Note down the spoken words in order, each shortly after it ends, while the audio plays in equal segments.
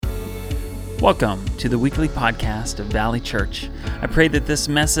Welcome to the weekly podcast of Valley Church. I pray that this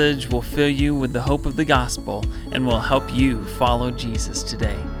message will fill you with the hope of the gospel and will help you follow Jesus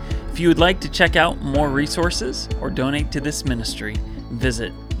today. If you would like to check out more resources or donate to this ministry,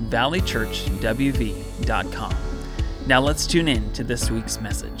 visit valleychurchwv.com. Now let's tune in to this week's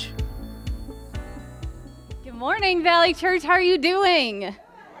message. Good morning, Valley Church. How are you doing?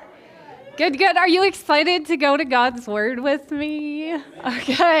 Good. Are you excited to go to God's Word with me?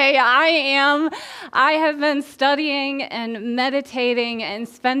 Okay, I am. I have been studying and meditating and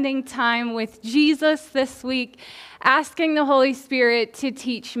spending time with Jesus this week, asking the Holy Spirit to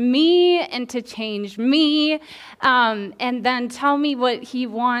teach me and to change me, and then tell me what He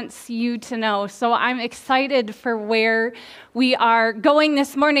wants you to know. So I'm excited for where we are going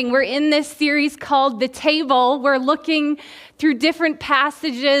this morning. We're in this series called The Table. We're looking through different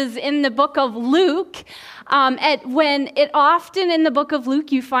passages in the book of Luke. Often in the book of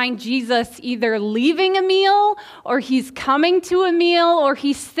Luke, you find Jesus either leaving a meal, or he's coming to a meal, or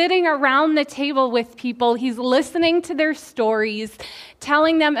he's sitting around the table with people. He's listening to their stories,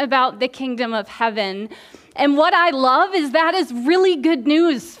 telling them about the kingdom of heaven. And what I love is that is really good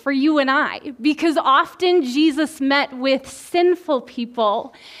news for you and I, because often Jesus met with sinful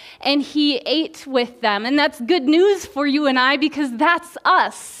people and he ate with them. And that's good news for you and I, because that's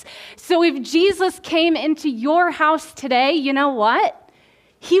us. So if Jesus came into your house today, you know what?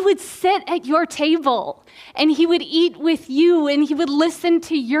 He would sit at your table and he would eat with you and he would listen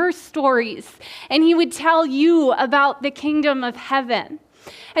to your stories and he would tell you about the kingdom of heaven.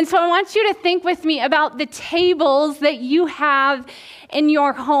 And so I want you to think with me about the tables that you have in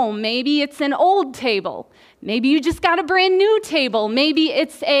your home. Maybe it's an old table. Maybe you just got a brand new table. Maybe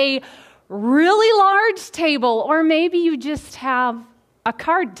it's a really large table, or maybe you just have a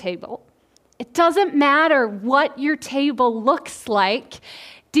card table. It doesn't matter what your table looks like.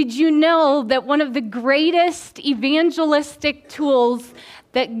 Did you know that one of the greatest evangelistic tools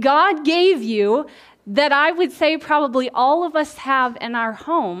that God gave you, that I would say probably all of us have in our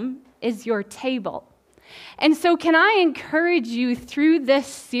home, is your table? And so can I encourage you through this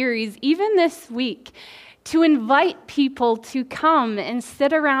series, even this week, to invite people to come and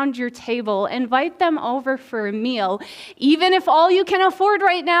sit around your table, invite them over for a meal, even if all you can afford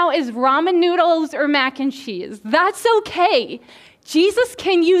right now is ramen noodles or mac and cheese. That's okay. Jesus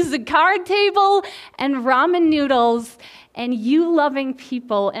can use a card table and ramen noodles and you loving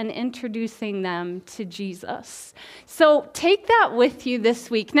people and introducing them to Jesus. So take that with you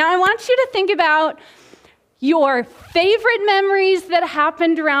this week. Now I want you to think about your favorite memories that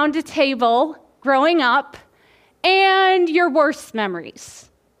happened around a table growing up, and your worst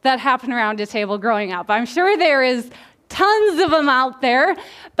memories that happened around a table growing up. I'm sure there is tons of them out there,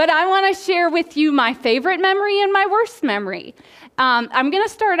 but I want to share with you my favorite memory and my worst memory. I'm going to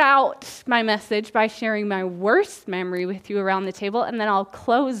start out my message by sharing my worst memory with you around the table, and then I'll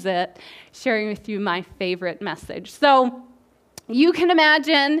close it sharing with you my favorite message. So you can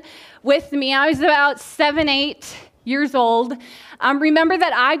imagine with me, I was about 7, 8 years old. Remember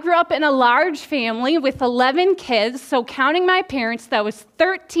that I grew up in a large family with 11 kids, so counting my parents, that was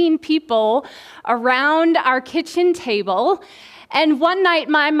 13 people around our kitchen table. And one night,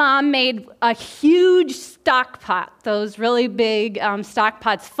 my mom made a huge stock pot, those really big stock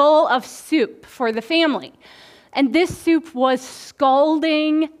pots full of soup for the family. And this soup was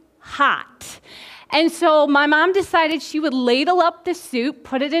scalding hot. And so my mom decided she would ladle up the soup,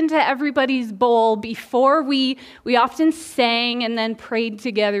 put it into everybody's bowl before we often sang and then prayed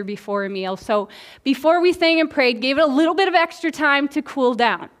together before a meal. So before we sang and prayed, gave it a little bit of extra time to cool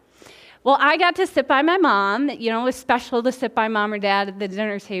down. Well, I got to sit by my mom. You know, it was special to sit by mom or dad at the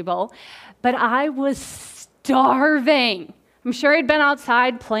dinner table. But I was starving. I'm sure I'd been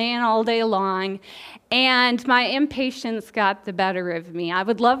outside playing all day long, and my impatience got the better of me. I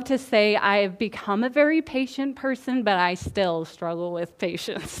would love to say I've become a very patient person, but I still struggle with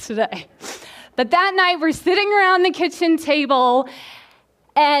patience today. But that night, we're sitting around the kitchen table,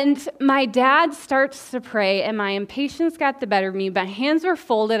 and my dad starts to pray, and my impatience got the better of me. My hands were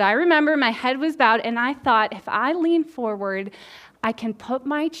folded. I remember my head was bowed, and I thought, if I lean forward, I can put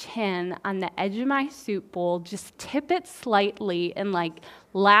my chin on the edge of my soup bowl, just tip it slightly and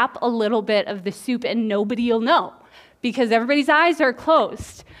lap a little bit of the soup, and nobody will know because everybody's eyes are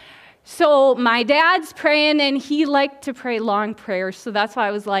closed. So my dad's praying, and he liked to pray long prayers, so that's why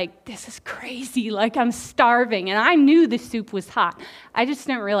I was like, this is crazy, I'm starving. And I knew the soup was hot. I just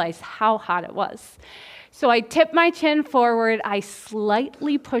didn't realize how hot it was. So I tip my chin forward, I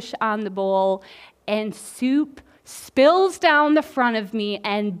slightly push on the bowl, and soup spills down the front of me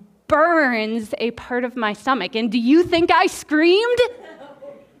and burns a part of my stomach. And do you think I screamed?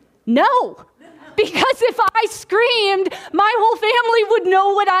 No, Because if I screamed, my whole family would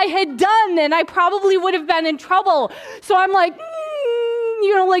know what I had done, and I probably would have been in trouble. So I'm like,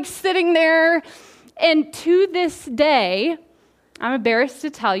 like sitting there. And to this day, I'm embarrassed to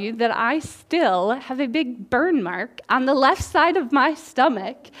tell you that I still have a big burn mark on the left side of my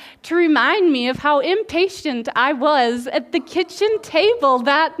stomach to remind me of how impatient I was at the kitchen table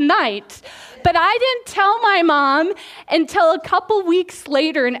that night. But I didn't tell my mom until a couple weeks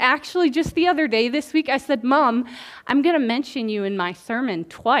later, and actually just the other day, this week, I said, Mom, I'm going to mention you in my sermon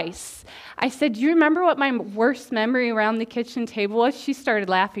twice. I said, do you remember what my worst memory around the kitchen table was? She started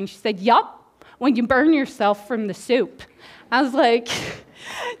laughing. She said, yup, when you burn yourself from the soup. I was like,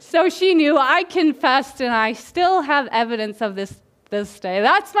 so she knew. I confessed, and I still have evidence of this day.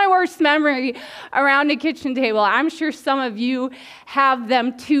 That's my worst memory around a kitchen table. I'm sure some of you have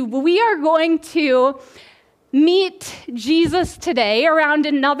them too. But we are going to meet Jesus today around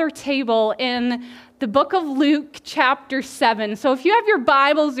another table in the book of Luke, chapter 7. So if you have your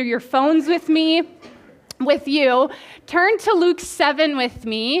Bibles or your phones with you, turn to Luke 7 with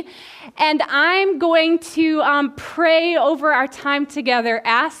me, and I'm going to pray over our time together,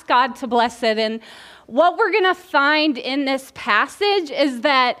 ask God to bless it. And what we're going to find in this passage is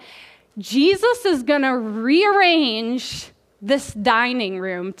that Jesus is going to rearrange this dining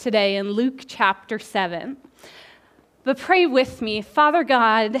room today in Luke chapter 7. But pray with me. Father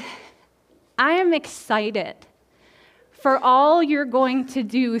God, I am excited for all you're going to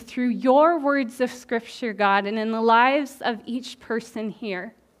do through your words of Scripture, God, and in the lives of each person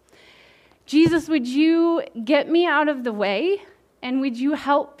here. Jesus, would you get me out of the way, and would you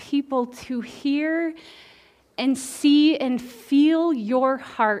help people to hear and see and feel your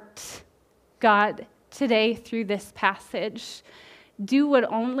heart, God, today through this passage? Do what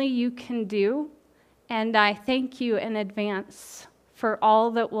only you can do, and I thank you in advance for all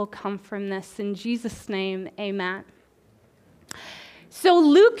that will come from this. In Jesus' name, amen. So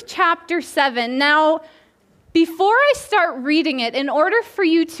Luke chapter 7. Now, before I start reading it, in order for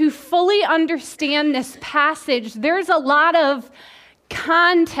you to fully understand this passage, there's a lot of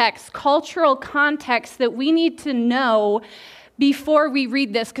context, cultural context that we need to know before we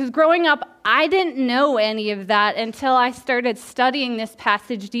read this. Because growing up, I didn't know any of that until I started studying this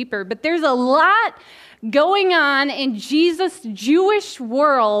passage deeper. But there's a lot going on in Jesus' Jewish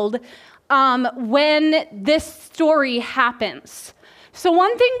world when this story happens. So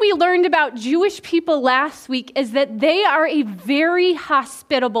one thing we learned about Jewish people last week is that they are a very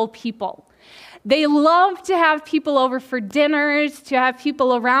hospitable people. They love to have people over for dinners, to have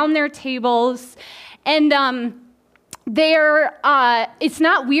people around their tables, and it's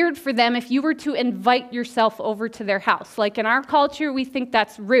not weird for them if you were to invite yourself over to their house. Like in our culture, we think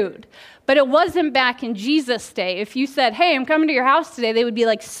that's rude. But it wasn't back in Jesus' day. If you said, hey, I'm coming to your house today, they would be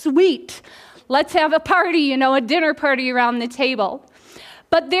like, sweet, let's have a party, a dinner party around the table.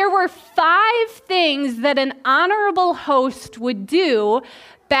 But there were 5 things that an honorable host would do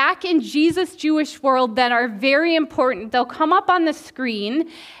back in Jesus' Jewish world that are very important. They'll come up on the screen,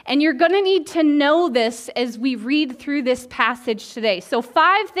 and you're going to need to know this as we read through this passage today. So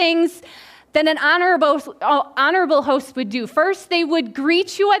 5 things that an honorable host would do. First, they would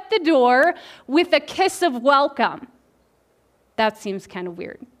greet you at the door with a kiss of welcome. That seems kind of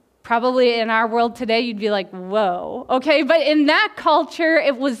weird. Probably in our world today, you'd be like, whoa. Okay, but in that culture,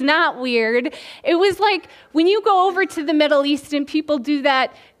 it was not weird. It was like when you go over to the Middle East and people do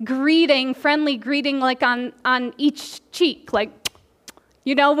that greeting, friendly greeting, like on each cheek, like,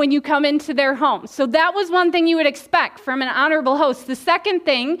 when you come into their home. So that was one thing you would expect from an honorable host. The second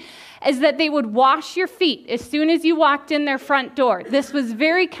thing is that they would wash your feet as soon as you walked in their front door. This was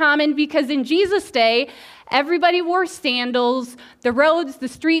very common because in Jesus' day, everybody wore sandals. The roads, the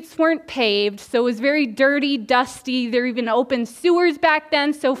streets weren't paved, so it was very dirty, dusty. There were even open sewers back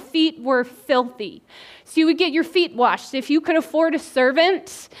then, so feet were filthy. So you would get your feet washed. If you could afford a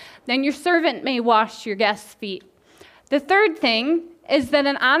servant, then your servant may wash your guest's feet. The third thing is that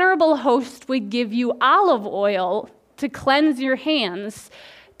an honorable host would give you olive oil to cleanse your hands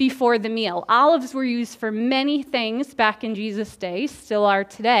before the meal. Olives were used for many things back in Jesus' day, still are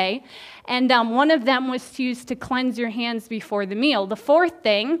today, and one of them was used to cleanse your hands before the meal. The fourth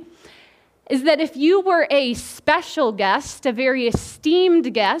thing is that if you were a special guest, a very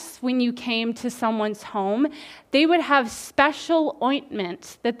esteemed guest, when you came to someone's home, they would have special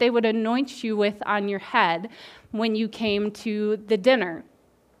ointment that they would anoint you with on your head when you came to the dinner.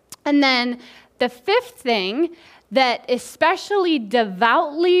 And then the fifth thing that especially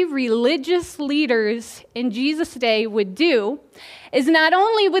devoutly religious leaders in Jesus' day would do is not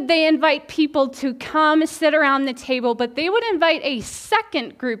only would they invite people to come sit around the table, but they would invite a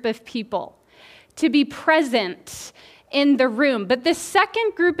second group of people to be present in the room. But the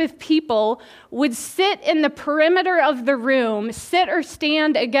second group of people would sit in the perimeter of the room, sit or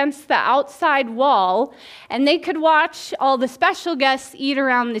stand against the outside wall, and they could watch all the special guests eat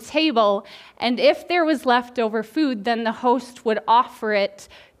around the table. And if there was leftover food, then the host would offer it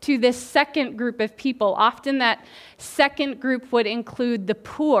to this second group of people. Often that second group would include the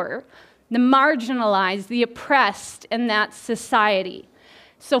poor, the marginalized, the oppressed in that society.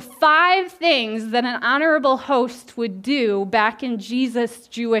 So 5 things that an honorable host would do back in Jesus'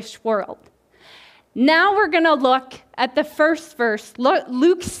 Jewish world. Now we're going to look at the first verse,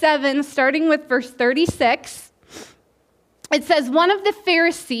 Luke 7, starting with verse 36. It says, one of the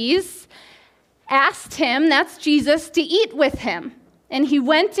Pharisees asked him, that's Jesus, to eat with him. And he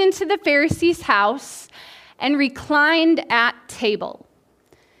went into the Pharisee's house and reclined at table.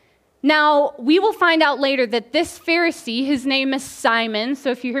 Now, we will find out later that this Pharisee, his name is Simon.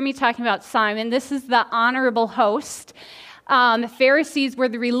 So if you hear me talking about Simon, this is the honorable host. The Pharisees were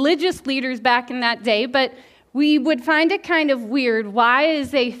the religious leaders back in that day, but we would find it kind of weird. Why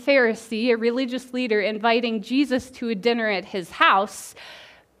is a Pharisee, a religious leader, inviting Jesus to a dinner at his house?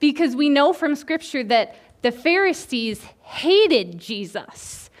 Because we know from Scripture that the Pharisees hated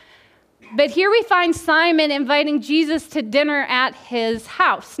Jesus. But here we find Simon inviting Jesus to dinner at his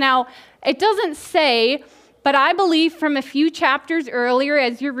house. Now, it doesn't say, but I believe from a few chapters earlier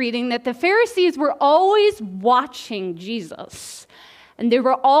as you're reading that the Pharisees were always watching Jesus. And they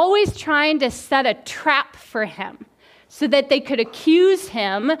were always trying to set a trap for him so that they could accuse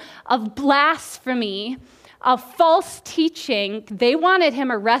him of blasphemy, of false teaching. They wanted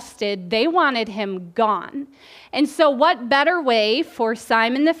him arrested. They wanted him gone. And so what better way for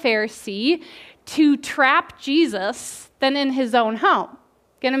Simon the Pharisee to trap Jesus than in his own home?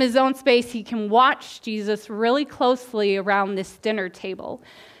 Get him his own space. He can watch Jesus really closely around this dinner table.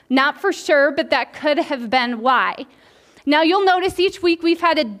 Not for sure, but that could have been why. Now you'll notice each week we've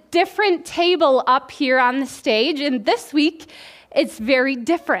had a different table up here on the stage, and this week it's very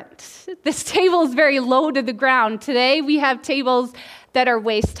different. This table is very low to the ground. Today we have tables that are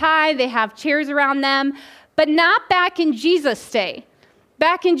waist high. They have chairs around them, but not back in Jesus' day.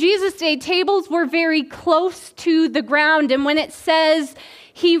 Back in Jesus' day, tables were very close to the ground, and when it says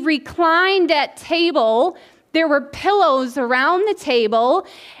he reclined at table, there were pillows around the table,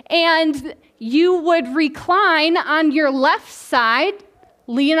 and you would recline on your left side,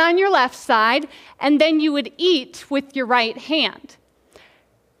 lean on your left side, and then you would eat with your right hand.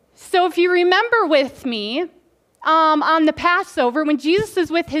 So if you remember with me, on the Passover, when Jesus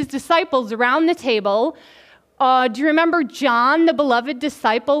is with his disciples around the table, do you remember John, the beloved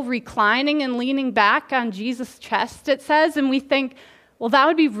disciple, reclining and leaning back on Jesus' chest, it says? And we think, well, that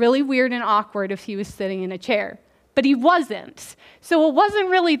would be really weird and awkward if he was sitting in a chair. But he wasn't. So it wasn't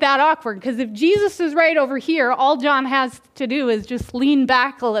really that awkward, because if Jesus is right over here, all John has to do is just lean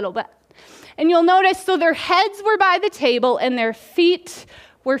back a little bit. And you'll notice, so their heads were by the table and their feet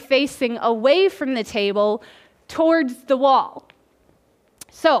were facing away from the table towards the wall.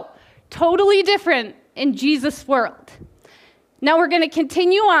 So, totally different in Jesus' world. Now we're going to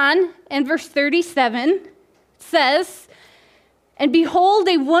continue on in verse 37. It says, and behold,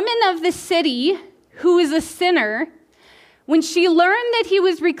 a woman of the city who is a sinner, when she learned that he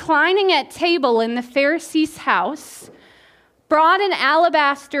was reclining at table in the Pharisee's house, brought an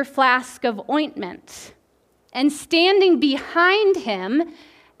alabaster flask of ointment, and standing behind him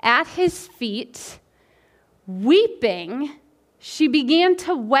at his feet, weeping, she began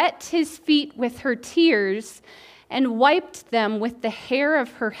to wet his feet with her tears and wiped them with the hair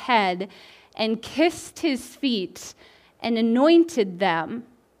of her head and kissed his feet and anointed them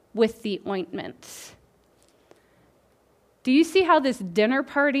with the ointment. Do you see how this dinner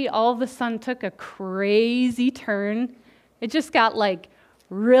party all of a sudden took a crazy turn? It just got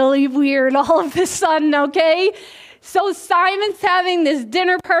really weird all of a sudden, okay? So Simon's having this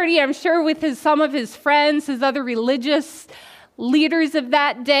dinner party, I'm sure with some of his friends, his other religious leaders of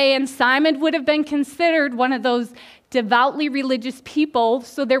that day, and Simon would have been considered one of those devoutly religious people,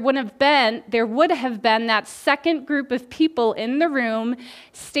 so there would have been that second group of people in the room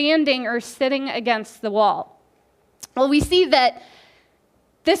standing or sitting against the wall. Well, we see that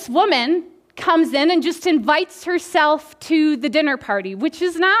this woman comes in and just invites herself to the dinner party, which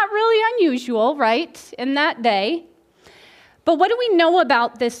is not really unusual, right, in that day. But what do we know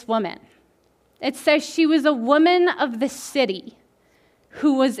about this woman? It says she was a woman of the city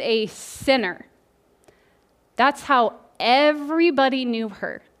who was a sinner. That's how everybody knew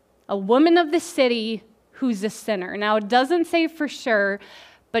her. A woman of the city who's a sinner. Now, it doesn't say for sure,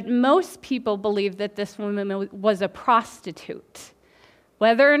 but most people believe that this woman was a prostitute.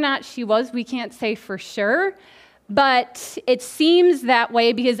 Whether or not she was, we can't say for sure, but it seems that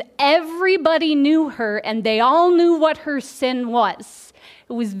way because everybody knew her and they all knew what her sin was.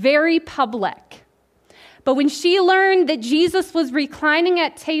 It was very public. But when she learned that Jesus was reclining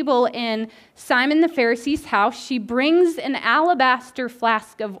at table in Simon the Pharisee's house, she brings an alabaster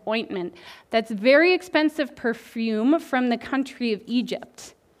flask of ointment. That's very expensive perfume from the country of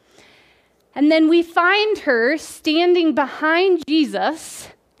Egypt. And then we find her standing behind Jesus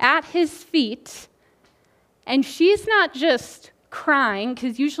at his feet, and she's not just crying,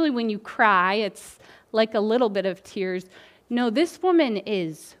 because usually when you cry, it's like a little bit of tears. No, this woman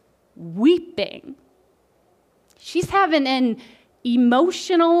is weeping. She's having an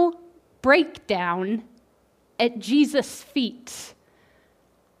emotional breakdown at Jesus' feet,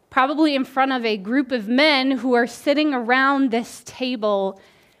 probably in front of a group of men who are sitting around this table.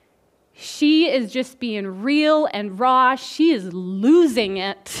 She is just being real and raw. She is losing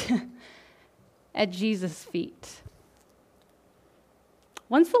it at Jesus' feet.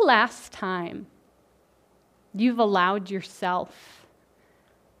 When's the last time you've allowed yourself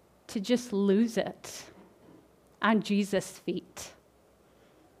to just lose it on Jesus' feet?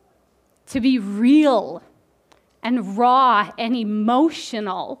 To be real and raw and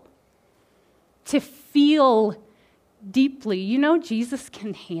emotional, to feel deeply. You know, Jesus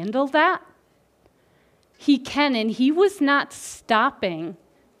can handle that. He can, and he was not stopping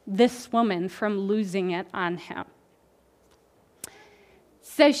this woman from losing it on him. It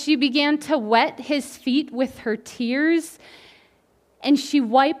says she began to wet his feet with her tears, and she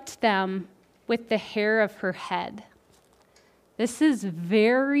wiped them with the hair of her head. This is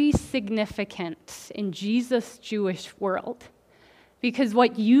very significant in Jesus' Jewish world, because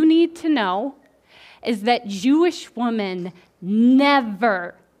what you need to know is that Jewish women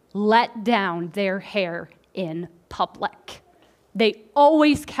never let down their hair in public. They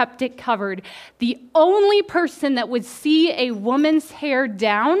always kept it covered. The only person that would see a woman's hair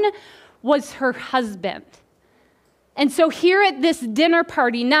down was her husband. And so here at this dinner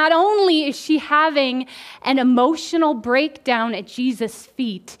party, not only is she having an emotional breakdown at Jesus'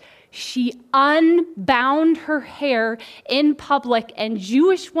 feet, she unbound her hair in public, and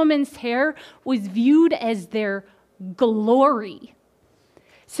Jewish women's hair was viewed as their glory.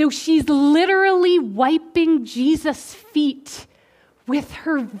 So she's literally wiping Jesus' feet with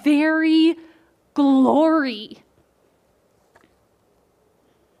her very glory.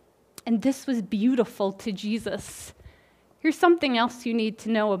 And this was beautiful to Jesus. Here's something else you need to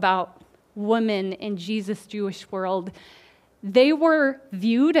know about women in Jesus' Jewish world. They were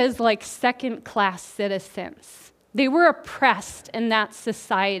viewed as like second-class citizens. They were oppressed in that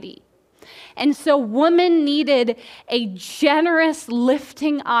society. And so women needed a generous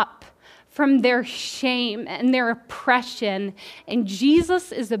lifting up from their shame and their oppression. And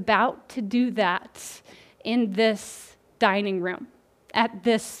Jesus is about to do that in this dining room, at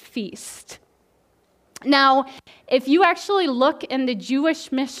this feast. Now, if you actually look in the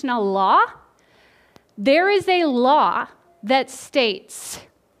Jewish Mishnah law, there is a law that states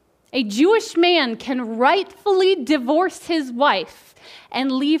a Jewish man can rightfully divorce his wife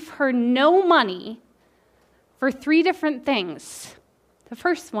and leave her no money for 3 different things. The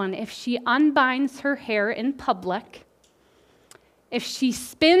first one, if she unbinds her hair in public, if she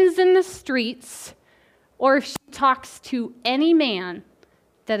spins in the streets, or if she talks to any man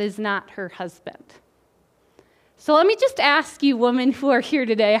that is not her husband. So let me just ask you, women who are here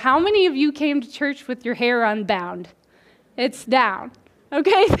today, how many of you came to church with your hair unbound? It's down.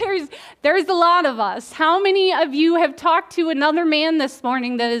 Okay, there's a lot of us. How many of you have talked to another man this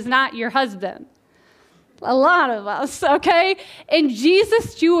morning that is not your husband? A lot of us, okay? In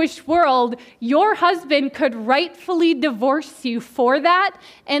Jesus' Jewish world, your husband could rightfully divorce you for that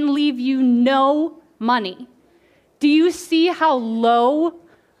and leave you no money. Do you see how low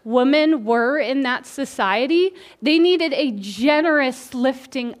women were in that society? They needed a generous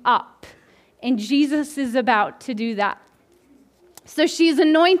lifting up, and Jesus is about to do that. So she's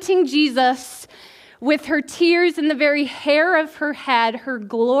anointing Jesus with her tears and the very hair of her head, her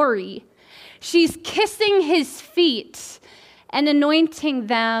glory. She's kissing his feet and anointing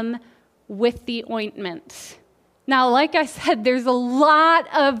them with the ointment. Now, like I said, there's a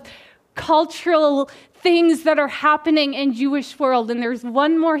lot of cultural things that are happening in Jewish world, and there's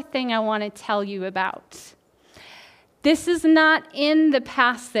one more thing I want to tell you about. This is not in the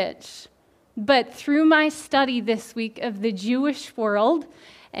passage, but through my study this week of the Jewish world,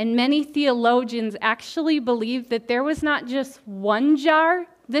 and many theologians actually believe that there was not just one jar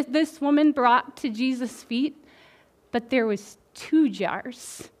that this woman brought to Jesus' feet, but there was 2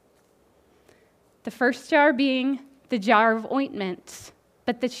 jars. The first jar being the jar of ointment,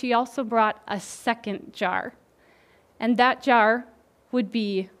 but that she also brought a second jar. And that jar would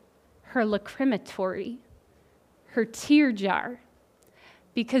be her lacrimatory, her tear jar.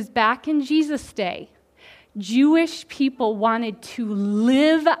 Because back in Jesus' day, Jewish people wanted to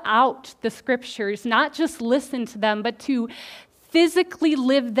live out the scriptures, not just listen to them, but to physically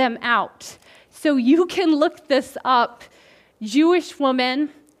live them out. So you can look this up. Jewish woman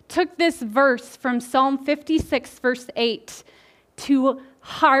took this verse from Psalm 56, verse 8, to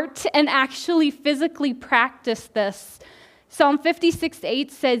heart and actually physically practice this. Psalm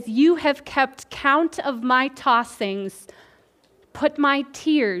 56:8 says, "You have kept count of my tossings. Put my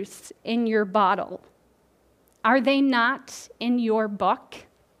tears in your bottle. Are they not in your book?"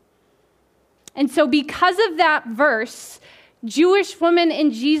 And so because of that verse, Jewish women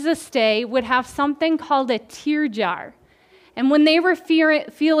in Jesus' day would have something called a tear jar. And when they were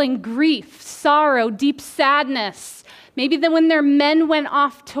feeling grief, sorrow, deep sadness, maybe then when their men went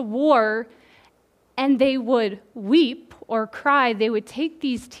off to war and they would weep or cry, they would take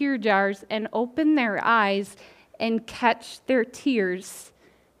these tear jars and open their eyes and catch their tears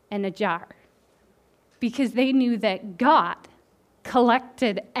in a jar. Because they knew that God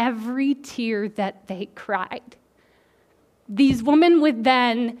collected every tear that they cried. These women would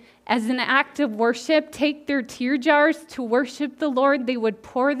then, as an act of worship, take their tear jars to worship the Lord. They would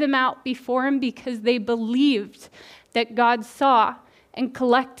pour them out before Him because they believed that God saw and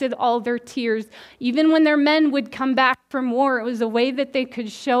collected all their tears. Even when their men would come back from war, it was a way that they could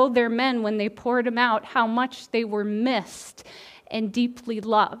show their men, when they poured them out, how much they were missed and deeply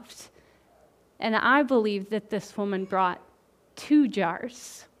loved. And I believe that this woman brought 2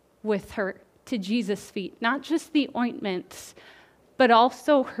 jars with her to Jesus' feet, not just the ointments, but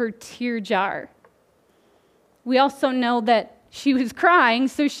also her tear jar. We also know that she was crying,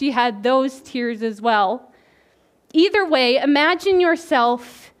 so she had those tears as well. Either way, imagine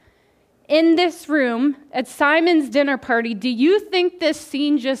yourself in this room at Simon's dinner party. Do you think this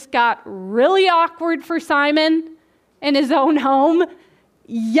scene just got really awkward for Simon in his own home?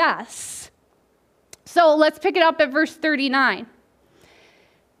 Yes. So let's pick it up at verse 39. It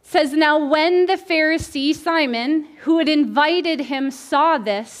says, "Now when the Pharisee Simon, who had invited him, saw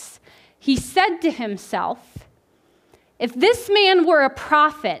this, he said to himself, 'If this man were a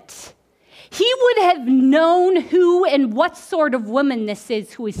prophet, he would have known who and what sort of woman this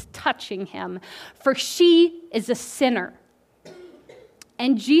is who is touching him, for she is a sinner.'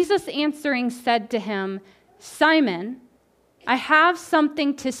 And Jesus answering said to him, 'Simon, I have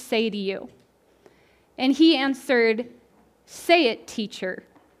something to say to you.' And he answered, 'Say it, teacher.'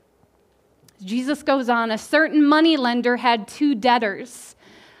 Jesus goes on, 'A certain moneylender had 2 debtors.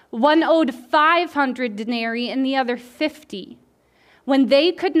 One owed 500 denarii and the other 50. When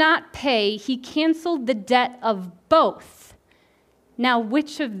they could not pay, he canceled the debt of both. Now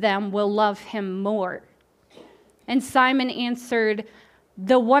which of them will love him more?' And Simon answered,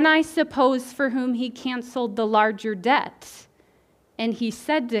 'The one, I suppose, for whom he canceled the larger debt.' And he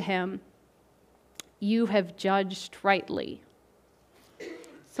said to him, 'You have judged rightly.'"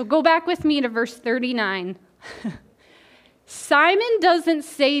 So go back with me to verse 39. Simon doesn't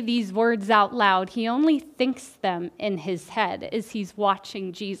say these words out loud. He only thinks them in his head as he's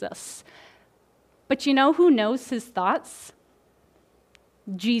watching Jesus. But you know who knows his thoughts?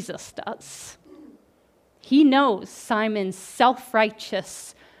 Jesus does. He knows Simon's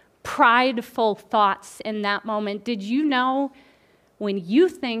self-righteous, prideful thoughts in that moment. Did you know when you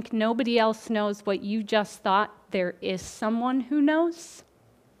think nobody else knows what you just thought, there is someone who knows?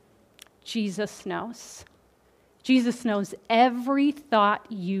 Jesus knows. Jesus knows every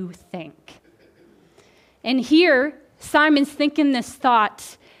thought you think. And here, Simon's thinking this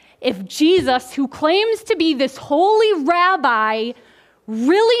thought, if Jesus, who claims to be this holy rabbi,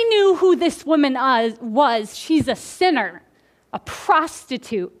 really knew who this woman was, she's a sinner, a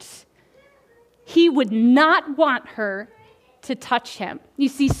prostitute, he would not want her to touch him. You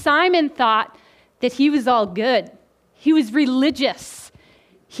see, Simon thought that he was all good. He was religious.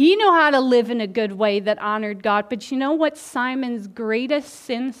 He knew how to live in a good way that honored God. But you know what Simon's greatest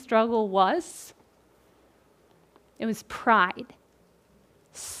sin struggle was? It was pride,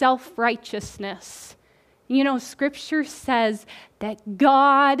 self-righteousness. You know, Scripture says that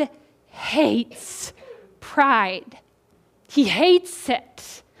God hates pride. He hates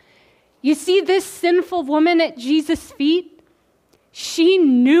it. You see this sinful woman at Jesus' feet? She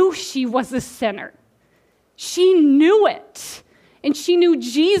knew she was a sinner. She knew it. And she knew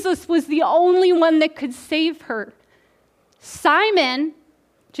Jesus was the only one that could save her. Simon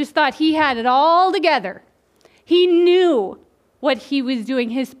just thought he had it all together. He knew what he was doing.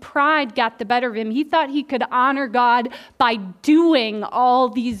 His pride got the better of him. He thought he could honor God by doing all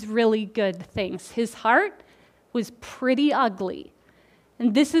these really good things. His heart was pretty ugly.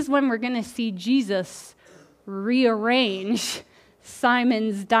 And this is when we're going to see Jesus rearrange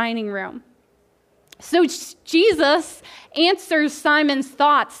Simon's dining room. So Jesus answers Simon's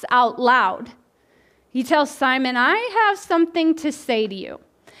thoughts out loud. He tells Simon, I have something to say to you.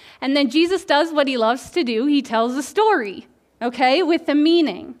 And then Jesus does what he loves to do. He tells a story, okay, with a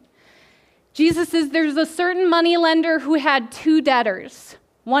meaning. Jesus says there's a certain moneylender who had 2 debtors.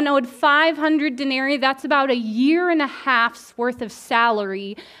 One owed 500 denarii. That's about a year and a half's worth of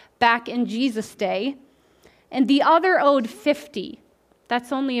salary back in Jesus' day. And the other owed 50.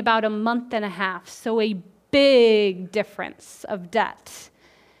 That's only about a month and a half. So a big difference of debt.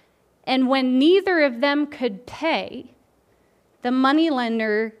 And when neither of them could pay, the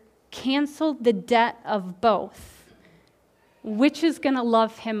moneylender canceled the debt of both. Which is going to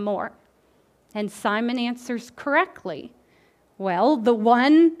love him more? And Simon answers correctly. Well, the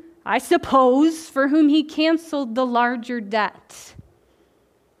one, I suppose, for whom he canceled the larger debt.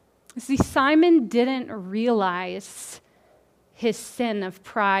 See, Simon didn't realize his sin of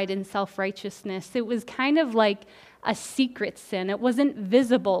pride and self-righteousness. It was kind of like a secret sin. It wasn't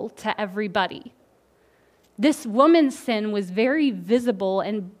visible to everybody. This woman's sin was very visible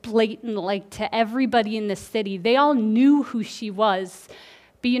and blatant, like to everybody in the city. They all knew who she was.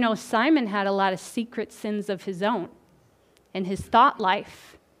 But Simon had a lot of secret sins of his own in his thought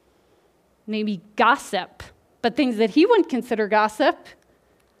life. Maybe gossip, but things that he wouldn't consider gossip.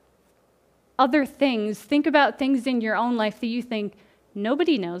 Other things, think about things in your own life that you think,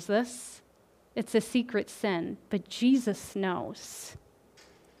 nobody knows this. It's a secret sin, but Jesus knows.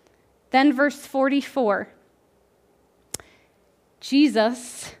 Then verse 44.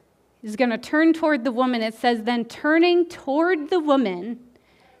 Jesus is going to turn toward the woman. It says, then turning toward the woman,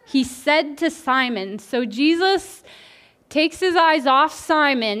 he said to Simon. So Jesus takes his eyes off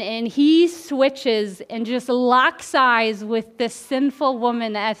Simon and he switches and just locks eyes with this sinful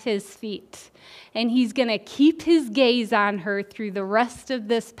woman at his feet. And he's going to keep his gaze on her through the rest of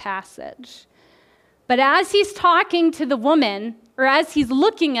this passage. But as he's talking to the woman, or as he's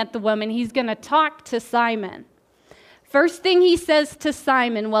looking at the woman, he's going to talk to Simon. First thing he says to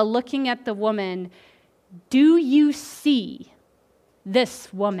Simon while looking at the woman, do you see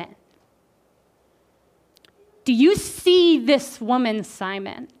this woman? Do you see this woman,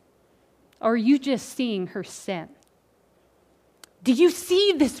 Simon? Or are you just seeing her sin? Do you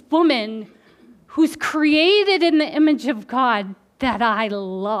see this woman who's created in the image of God that I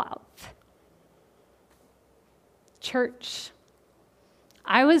love? Church,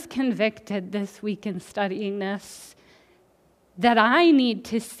 I was convicted this week in studying this that I need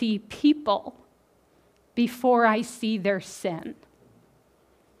to see people before I see their sin.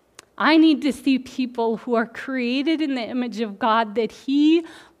 I need to see people who are created in the image of God that He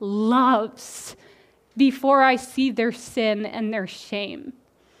loves before I see their sin and their shame.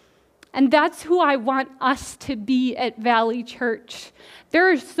 And that's who I want us to be at Valley Church. There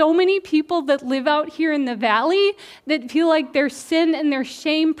are so many people that live out here in the valley that feel like their sin and their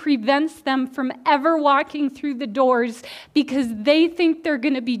shame prevents them from ever walking through the doors because they think they're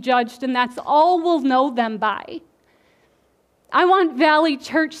going to be judged, and that's all we'll know them by. I want Valley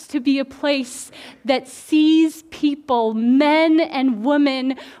Church to be a place that sees people, men and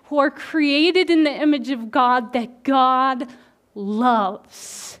women, who are created in the image of God that God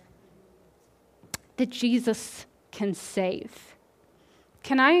loves, that Jesus can save.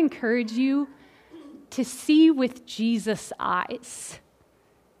 Can I encourage you to see with Jesus' eyes?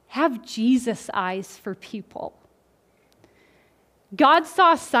 Have Jesus' eyes for people. God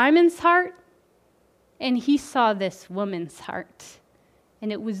saw Simon's heart, and He saw this woman's heart.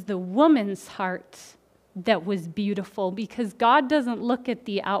 And it was the woman's heart that was beautiful, because God doesn't look at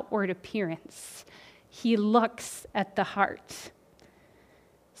the outward appearance. He looks at the heart.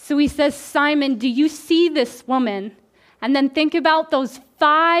 So He says, Simon, do you see this woman? And then think about those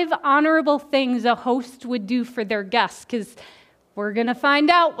 5 honorable things a host would do for their guests, because we're going to find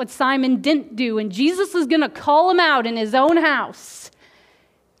out what Simon didn't do, and Jesus is going to call him out in His own house.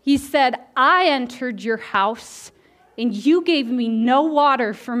 He said, I entered your house, and you gave me no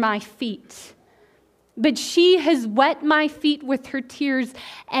water for my feet. But she has wet my feet with her tears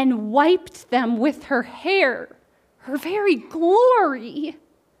and wiped them with her hair, her very glory.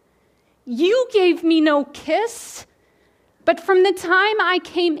 You gave me no kiss, but from the time I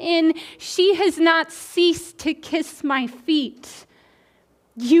came in, she has not ceased to kiss my feet.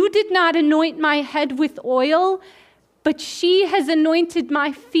 You did not anoint my head with oil, but she has anointed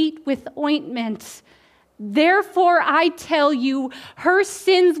my feet with ointment. Therefore, I tell you, her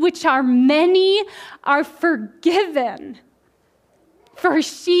sins, which are many, are forgiven, for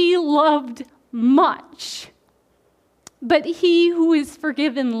she loved much. But he who is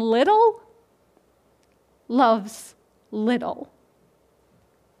forgiven little loves little.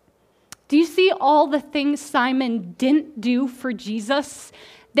 Do you see all the things Simon didn't do for Jesus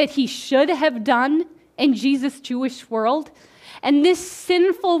that he should have done in Jesus' Jewish world? And this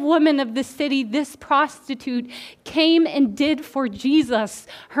sinful woman of the city, this prostitute, came and did for Jesus,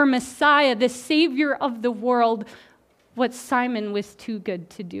 her Messiah, the Savior of the world, what Simon was too good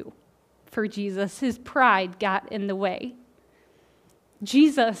to do for Jesus. His pride got in the way.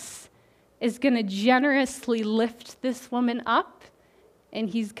 Jesus is going to generously lift this woman up, and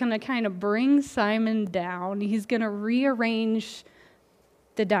he's going to kind of bring Simon down. He's going to rearrange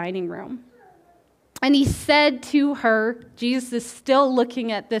the dining room. And he said to her, Jesus is still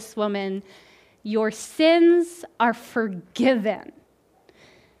looking at this woman, your sins are forgiven.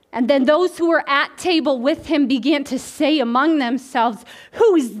 And then those who were at table with him began to say among themselves,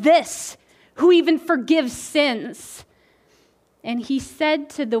 who is this who even forgives sins? And he said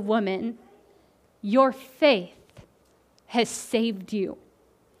to the woman, your faith has saved you.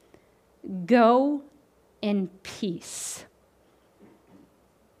 Go in peace.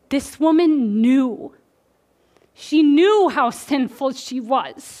 This woman knew. She knew how sinful she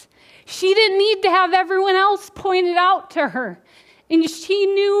was. She didn't need to have everyone else point it out to her. And she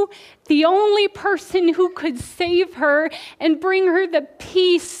knew the only person who could save her and bring her the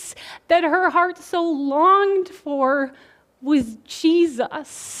peace that her heart so longed for was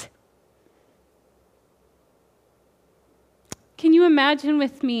Jesus. Can you imagine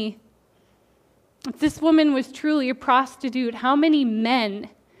with me, if this woman was truly a prostitute, how many men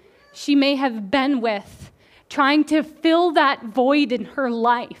she may have been with, trying to fill that void in her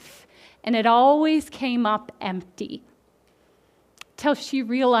life, and it always came up empty. Till she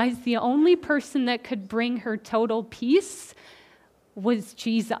realized the only person that could bring her total peace was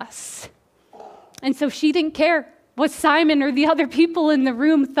Jesus. And so she didn't care what Simon or the other people in the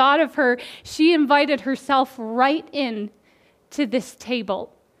room thought of her. She invited herself right in to this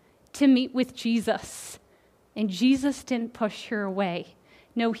table to meet with Jesus. And Jesus didn't push her away.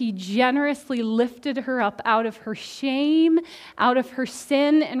 No, he generously lifted her up out of her shame, out of her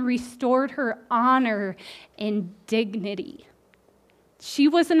sin, and restored her honor and dignity. She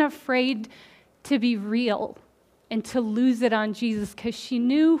wasn't afraid to be real and to lose it on Jesus because she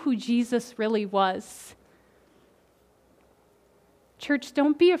knew who Jesus really was. Church,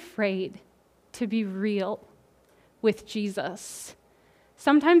 don't be afraid to be real with Jesus.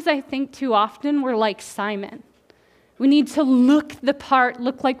 Sometimes I think too often we're like Simon. We need to look the part,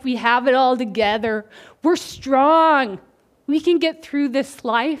 look like we have it all together. We're strong. We can get through this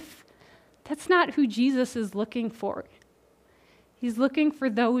life. That's not who Jesus is looking for. He's looking for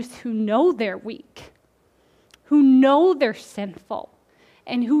those who know they're weak, who know they're sinful,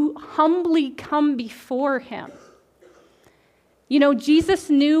 and who humbly come before him. You know, Jesus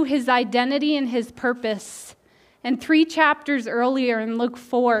knew his identity and his purpose. And 3 chapters earlier in Luke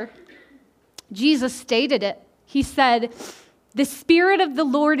 4, Jesus stated it. He said, the Spirit of the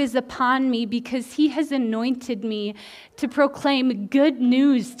Lord is upon me because he has anointed me to proclaim good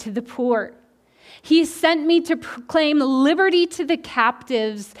news to the poor. He has sent me to proclaim liberty to the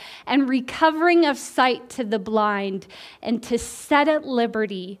captives and recovering of sight to the blind, and to set at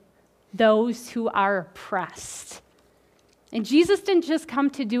liberty those who are oppressed. And Jesus didn't just come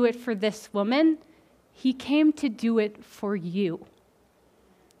to do it for this woman. He came to do it for you.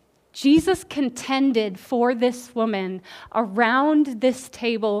 Jesus contended for this woman around this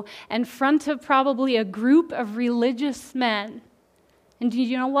table in front of probably a group of religious men. And do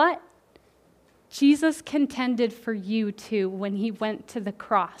you know what? Jesus contended for you too when he went to the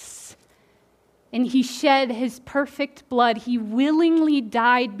cross. And he shed his perfect blood. He willingly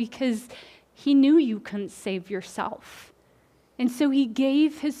died because he knew you couldn't save yourself. And so he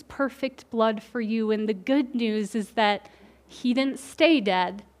gave his perfect blood for you. And the good news is that he didn't stay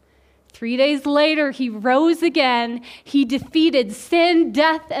dead. 3 days later, he rose again. He defeated sin,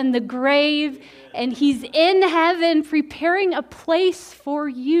 death, and the grave. And he's in heaven preparing a place for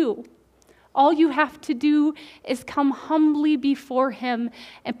you. All you have to do is come humbly before him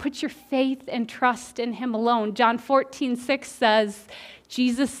and put your faith and trust in him alone. John 14:6 says,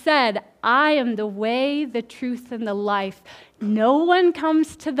 Jesus said, I am the way, the truth, and the life. No one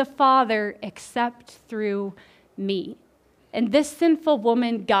comes to the Father except through me. And this sinful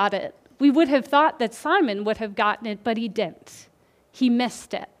woman got it. We would have thought that Simon would have gotten it, but he didn't. He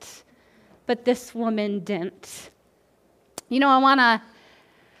missed it. But this woman didn't. You know, I want to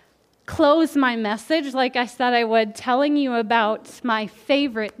close my message, like I said I would, telling you about my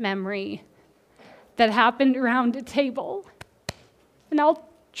favorite memory that happened around a table. And I'll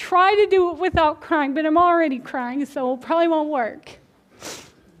try to do it without crying, but I'm already crying, so it probably won't work.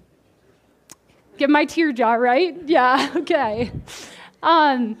 Get my tear jar, right? Yeah, okay.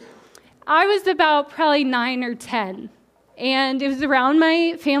 I was about probably 9 or 10, and it was around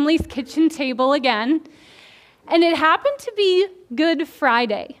my family's kitchen table again, and it happened to be Good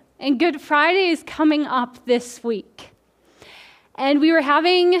Friday, and Good Friday is coming up this week. And we were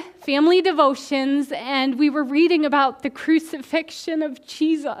having family devotions, and we were reading about the crucifixion of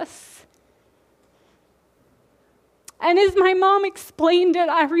Jesus. And as my mom explained it,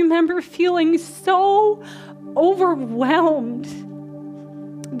 I remember feeling so overwhelmed.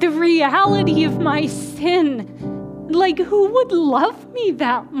 The reality of my sin, like who would love me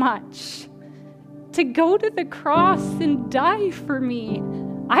that much? To go to the cross and die for me.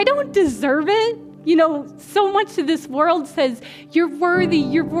 I don't deserve it. You know, so much of this world says, you're worthy,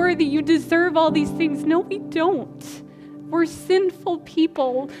 you deserve all these things. No, we don't. We're sinful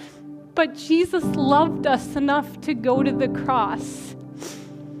people, but Jesus loved us enough to go to the cross.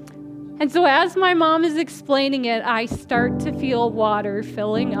 And so as my mom is explaining it, I start to feel water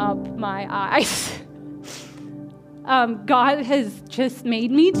filling up my eyes. God has just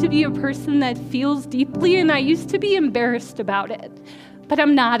made me to be a person that feels deeply, and I used to be embarrassed about it. But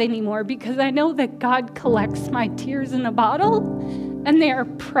I'm not anymore because I know that God collects my tears in a bottle and they are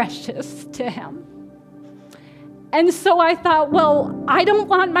precious to Him. And so I thought, well, I don't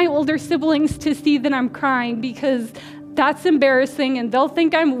want my older siblings to see that I'm crying because that's embarrassing and they'll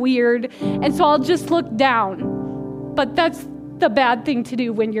think I'm weird. And so I'll just look down. But that's the bad thing to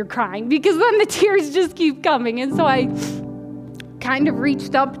do when you're crying because then the tears just keep coming. And so I kind of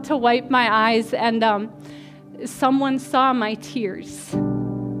reached up to wipe my eyes, and someone saw my tears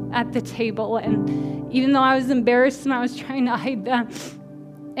at the table, and even though I was embarrassed and I was trying to hide them,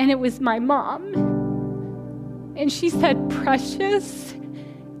 and it was my mom, and she said, "Precious,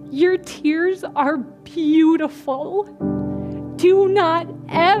 your tears are beautiful. Do not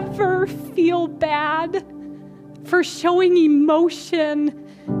ever feel bad for showing emotion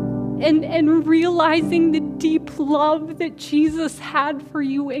and realizing the deep love that Jesus had for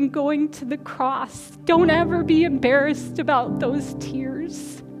you and going to the cross. Don't ever be embarrassed about those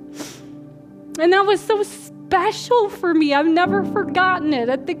tears." And that was so special for me. I've never forgotten it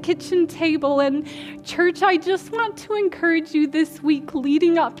at the kitchen table. And church, I just want to encourage you this week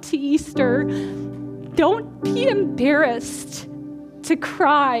leading up to Easter, don't be embarrassed to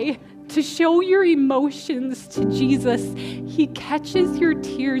cry, to show your emotions to Jesus. He catches your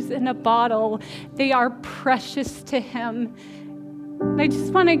tears in a bottle. They are precious to Him. And I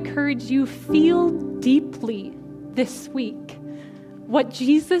just want to encourage you, feel deeply this week what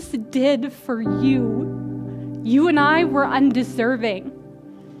Jesus did for you. You and I were undeserving,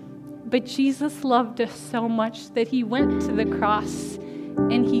 but Jesus loved us so much that He went to the cross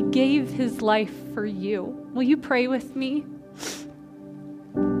and He gave His life for you. Will you pray with me?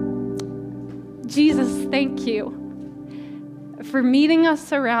 Jesus, thank you for meeting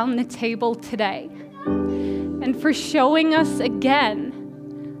us around the table today and for showing us again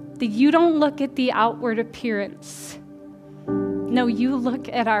that you don't look at the outward appearance. No, you look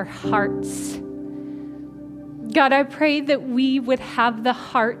at our hearts. God, I pray that we would have the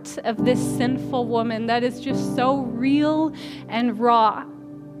heart of this sinful woman that is just so real and raw,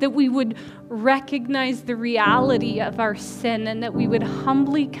 that we would recognize the reality of our sin and that we would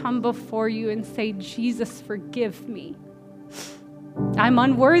humbly come before you and say, Jesus, forgive me. I'm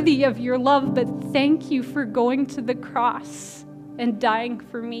unworthy of your love, but thank you for going to the cross and dying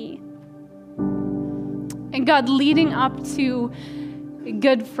for me. And God, leading up to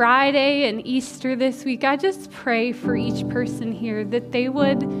Good Friday and Easter this week, I just pray for each person here that they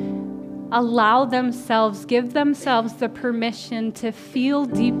would allow themselves, give themselves the permission to feel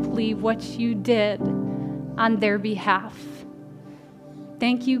deeply what you did on their behalf.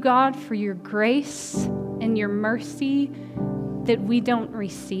 Thank you, God, for your grace and your mercy that we don't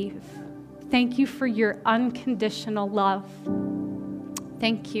receive. Thank you for your unconditional love.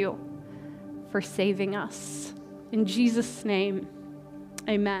 Thank you for saving us. In Jesus' name,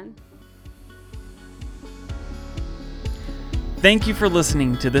 amen. Thank you for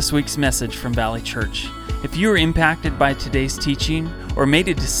listening to this week's message from Valley Church. If you were impacted by today's teaching or made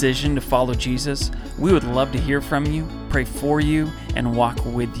a decision to follow Jesus, we would love to hear from you, pray for you, and walk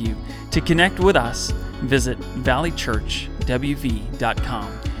with you. To connect with us, visit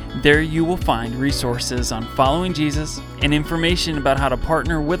valleychurchwv.com. There you will find resources on following Jesus and information about how to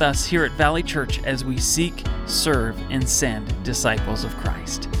partner with us here at Valley Church as we seek, serve, and send disciples of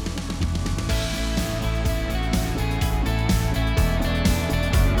Christ.